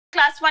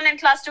Class 1 and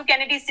Class 2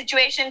 Kennedy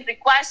situation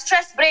requires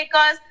stress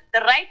breakers. The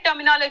right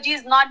terminology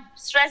is not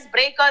stress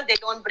breakers. They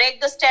don't break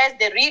the stress.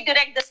 They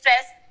redirect the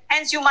stress.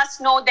 Hence, you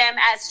must know them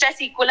as stress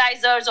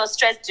equalizers or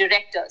stress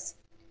directors.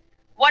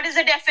 What is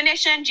the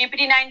definition?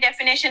 GPT-9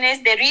 definition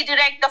is they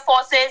redirect the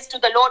forces to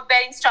the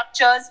load-bearing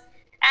structures.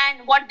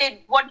 And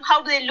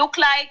how do they look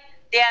like?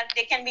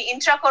 They can be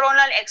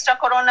intracoronal,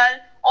 extracoronal,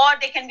 or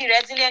they can be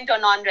resilient or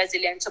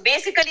non-resilient. So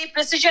basically,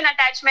 precision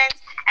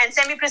attachments and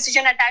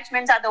semi-precision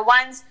attachments are the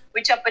ones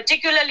which are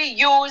particularly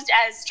used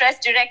as stress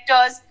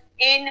directors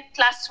in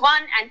Class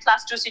 1 and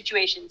Class 2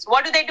 situations.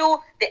 What do?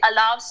 They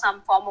allow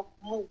some form of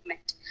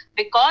movement.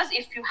 Because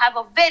if you have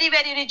a very,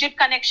 very rigid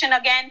connection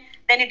again,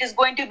 then it is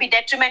going to be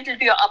detrimental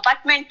to your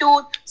abutment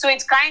tooth. So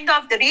it's kind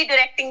of the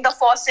redirecting the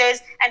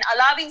forces and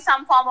allowing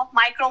some form of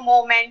micro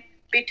movement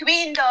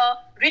between the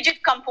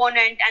rigid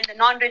component and the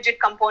non-rigid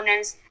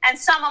components, and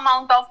some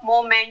amount of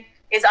movement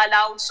is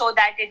allowed so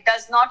that it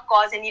does not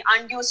cause any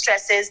undue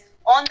stresses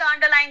on the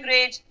underlying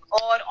ridge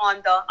or on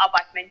the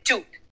abutment tooth.